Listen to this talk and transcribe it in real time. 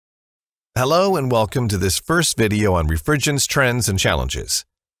Hello and welcome to this first video on refrigerants trends and challenges.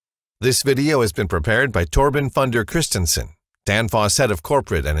 This video has been prepared by Torben Funder Christensen, Danfoss Head of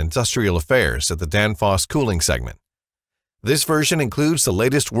Corporate and Industrial Affairs at the Danfoss Cooling segment. This version includes the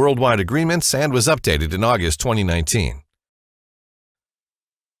latest worldwide agreements and was updated in August 2019.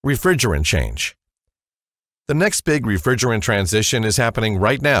 Refrigerant change. The next big refrigerant transition is happening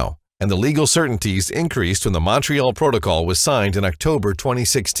right now, and the legal certainties increased when the Montreal Protocol was signed in October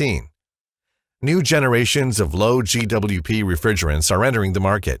 2016. New generations of low GWP refrigerants are entering the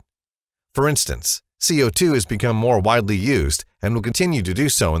market. For instance, CO2 has become more widely used and will continue to do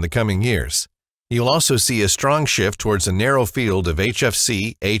so in the coming years. You'll also see a strong shift towards a narrow field of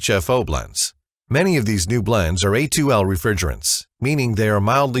HFC-HFO blends. Many of these new blends are A2L refrigerants, meaning they are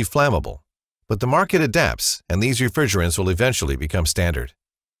mildly flammable. But the market adapts, and these refrigerants will eventually become standard.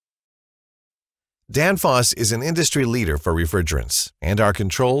 Danfoss is an industry leader for refrigerants, and our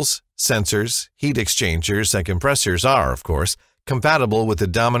controls, sensors, heat exchangers, and compressors are, of course, compatible with the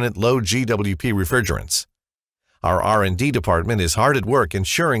dominant low GWP refrigerants. Our R&D department is hard at work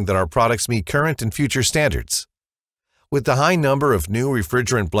ensuring that our products meet current and future standards. With the high number of new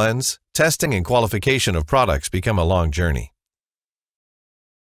refrigerant blends, testing and qualification of products become a long journey.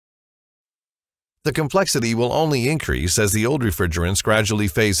 The complexity will only increase as the old refrigerants gradually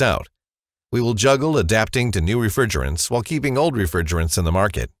phase out. We will juggle adapting to new refrigerants while keeping old refrigerants in the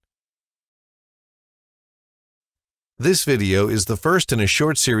market. This video is the first in a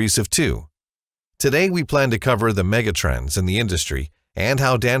short series of two. Today we plan to cover the megatrends in the industry and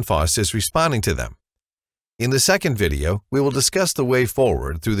how Danfoss is responding to them. In the second video, we will discuss the way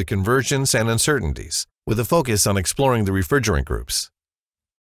forward through the conversions and uncertainties, with a focus on exploring the refrigerant groups.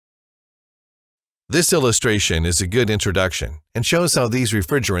 This illustration is a good introduction and shows how these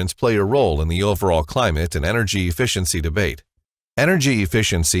refrigerants play a role in the overall climate and energy efficiency debate. Energy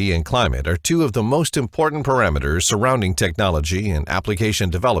efficiency and climate are two of the most important parameters surrounding technology and application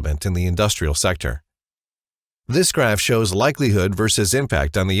development in the industrial sector. This graph shows likelihood versus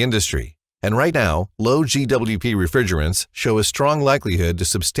impact on the industry, and right now, low GWP refrigerants show a strong likelihood to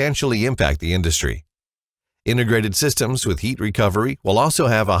substantially impact the industry. Integrated systems with heat recovery will also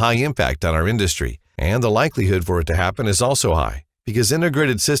have a high impact on our industry, and the likelihood for it to happen is also high, because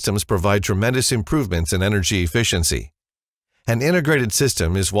integrated systems provide tremendous improvements in energy efficiency. An integrated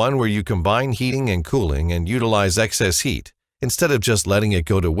system is one where you combine heating and cooling and utilize excess heat, instead of just letting it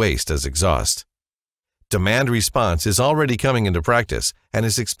go to waste as exhaust. Demand response is already coming into practice and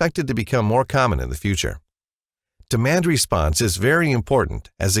is expected to become more common in the future. Demand response is very important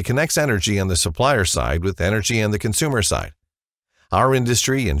as it connects energy on the supplier side with energy on the consumer side. Our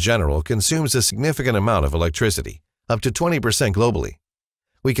industry in general consumes a significant amount of electricity, up to 20% globally.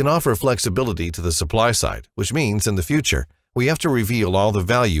 We can offer flexibility to the supply side, which means in the future, we have to reveal all the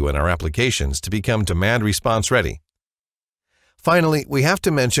value in our applications to become demand response ready. Finally, we have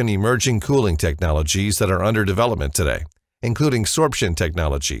to mention emerging cooling technologies that are under development today, including sorption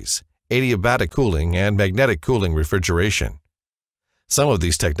technologies, adiabatic cooling, and magnetic cooling refrigeration. Some of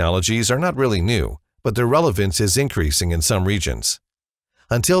these technologies are not really new, but their relevance is increasing in some regions.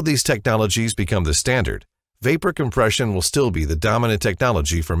 Until these technologies become the standard, vapor compression will still be the dominant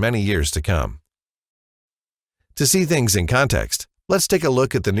technology for many years to come. To see things in context, let's take a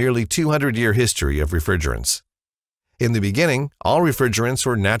look at the nearly 200-year history of refrigerants. In the beginning, all refrigerants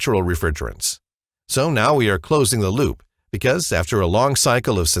were natural refrigerants. So now we are closing the loop, because after a long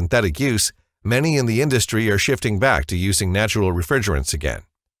cycle of synthetic use, many in the industry are shifting back to using natural refrigerants again.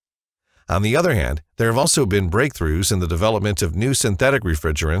 On the other hand, there have also been breakthroughs in the development of new synthetic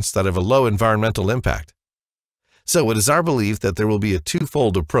refrigerants that have a low environmental impact. So it is our belief that there will be a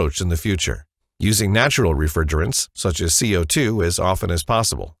twofold approach in the future, using natural refrigerants, such as CO2, as often as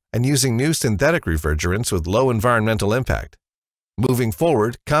possible, and using new synthetic refrigerants with low environmental impact. Moving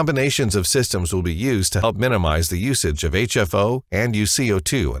forward, combinations of systems will be used to help minimize the usage of HFO and use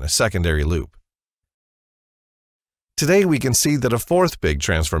CO2 in a secondary loop. Today we can see that a fourth big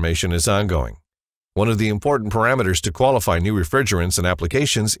transformation is ongoing. One of the important parameters to qualify new refrigerants and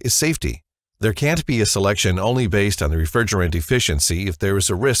applications is safety. There can't be a selection only based on the refrigerant efficiency if there is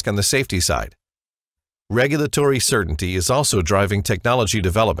a risk on the safety side. Regulatory certainty is also driving technology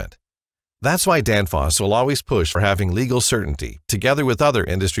development. That's why Danfoss will always push for having legal certainty together with other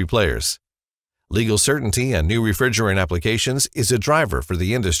industry players. Legal certainty and new refrigerant applications is a driver for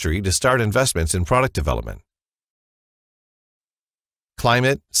the industry to start investments in product development.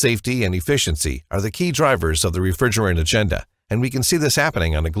 Climate, safety, and efficiency are the key drivers of the refrigerant agenda, and we can see this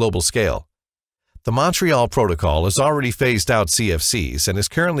happening on a global scale. The Montreal Protocol has already phased out CFCs and is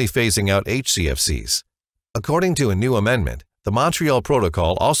currently phasing out HCFCs. According to a new amendment, the Montreal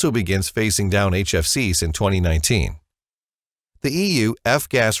Protocol also begins phasing down HFCs in 2019. The EU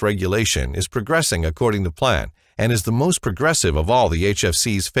F-gas regulation is progressing according to plan and is the most progressive of all the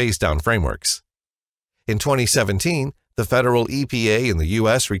HFC's phase-down frameworks. In 2017, the federal EPA in the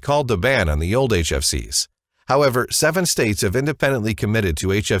U.S. recalled the ban on the old HFCs. However, 7 states have independently committed to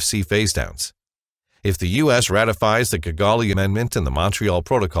HFC phase-downs. If the U.S. ratifies the Kigali Amendment and the Montreal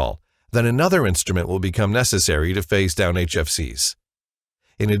Protocol, then another instrument will become necessary to phase down HFCs.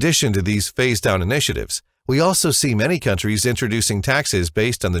 In addition to these phase-down initiatives, we also see many countries introducing taxes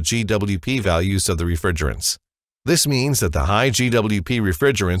based on the GWP values of the refrigerants. This means that the high GWP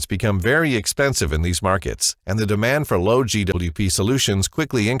refrigerants become very expensive in these markets, and the demand for low GWP solutions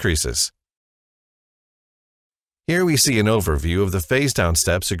quickly increases. Here we see an overview of the phase-down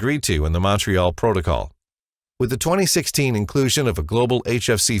steps agreed to in the Montreal Protocol. With the 2016 inclusion of a global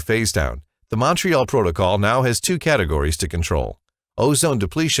HFC phase-down, the Montreal Protocol now has 2 categories to control: ozone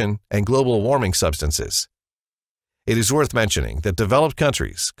depletion and global warming substances. It is worth mentioning that developed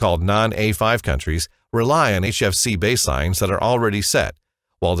countries, called non-A5 countries, rely on HFC baselines that are already set,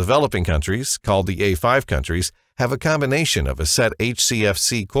 while developing countries, called the A5 countries, have a combination of a set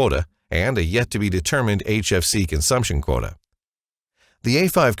HCFC quota and a yet-to-be-determined HFC consumption quota. The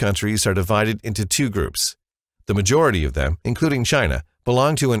A5 countries are divided into 2 groups. The majority of them, including China,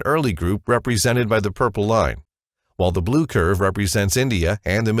 belong to an early group represented by the purple line, while the blue curve represents India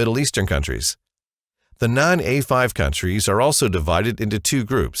and the Middle Eastern countries. The non-A5 countries are also divided into 2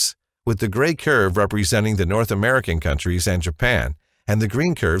 groups, with the gray curve representing the North American countries and Japan, and the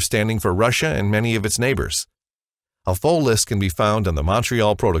green curve standing for Russia and many of its neighbors. A full list can be found on the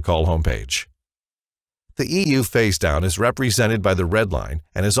Montreal Protocol homepage. The EU phase-down is represented by the red line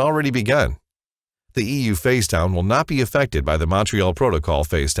and has already begun. The EU phase-down will not be affected by the Montreal Protocol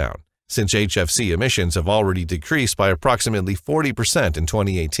phase-down, since HFC emissions have already decreased by approximately 40% in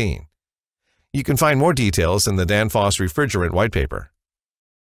 2018. You can find more details in the Danfoss Refrigerant White Paper.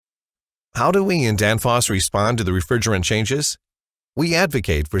 How do we in Danfoss respond to the refrigerant changes? We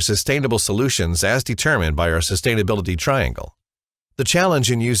advocate for sustainable solutions as determined by our sustainability triangle. The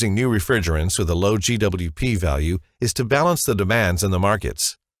challenge in using new refrigerants with a low GWP value is to balance the demands in the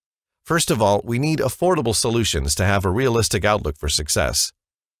markets. First of all, we need affordable solutions to have a realistic outlook for success.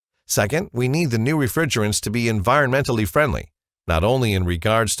 Second, we need the new refrigerants to be environmentally friendly, not only in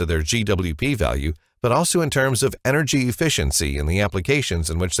regards to their GWP value, but also in terms of energy efficiency in the applications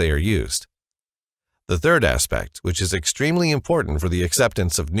in which they are used. The third aspect, which is extremely important for the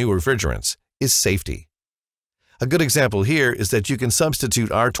acceptance of new refrigerants, is safety. A good example here is that you can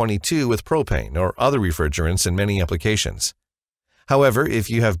substitute R22 with propane or other refrigerants in many applications. However, if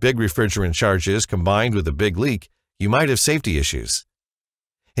you have big refrigerant charges combined with a big leak, you might have safety issues.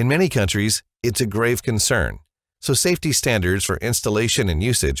 In many countries, it's a grave concern, so safety standards for installation and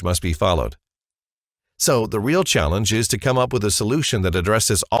usage must be followed. So, the real challenge is to come up with a solution that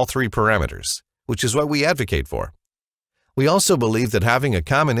addresses all 3 parameters, which is what we advocate for. We also believe that having a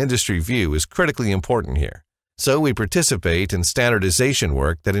common industry view is critically important here, so we participate in standardization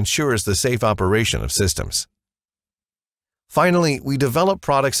work that ensures the safe operation of systems. Finally, we develop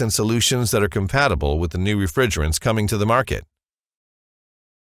products and solutions that are compatible with the new refrigerants coming to the market.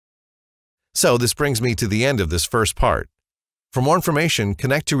 So this brings me to the end of this first part. For more information,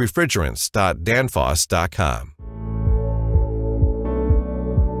 connect to refrigerants.danfoss.com.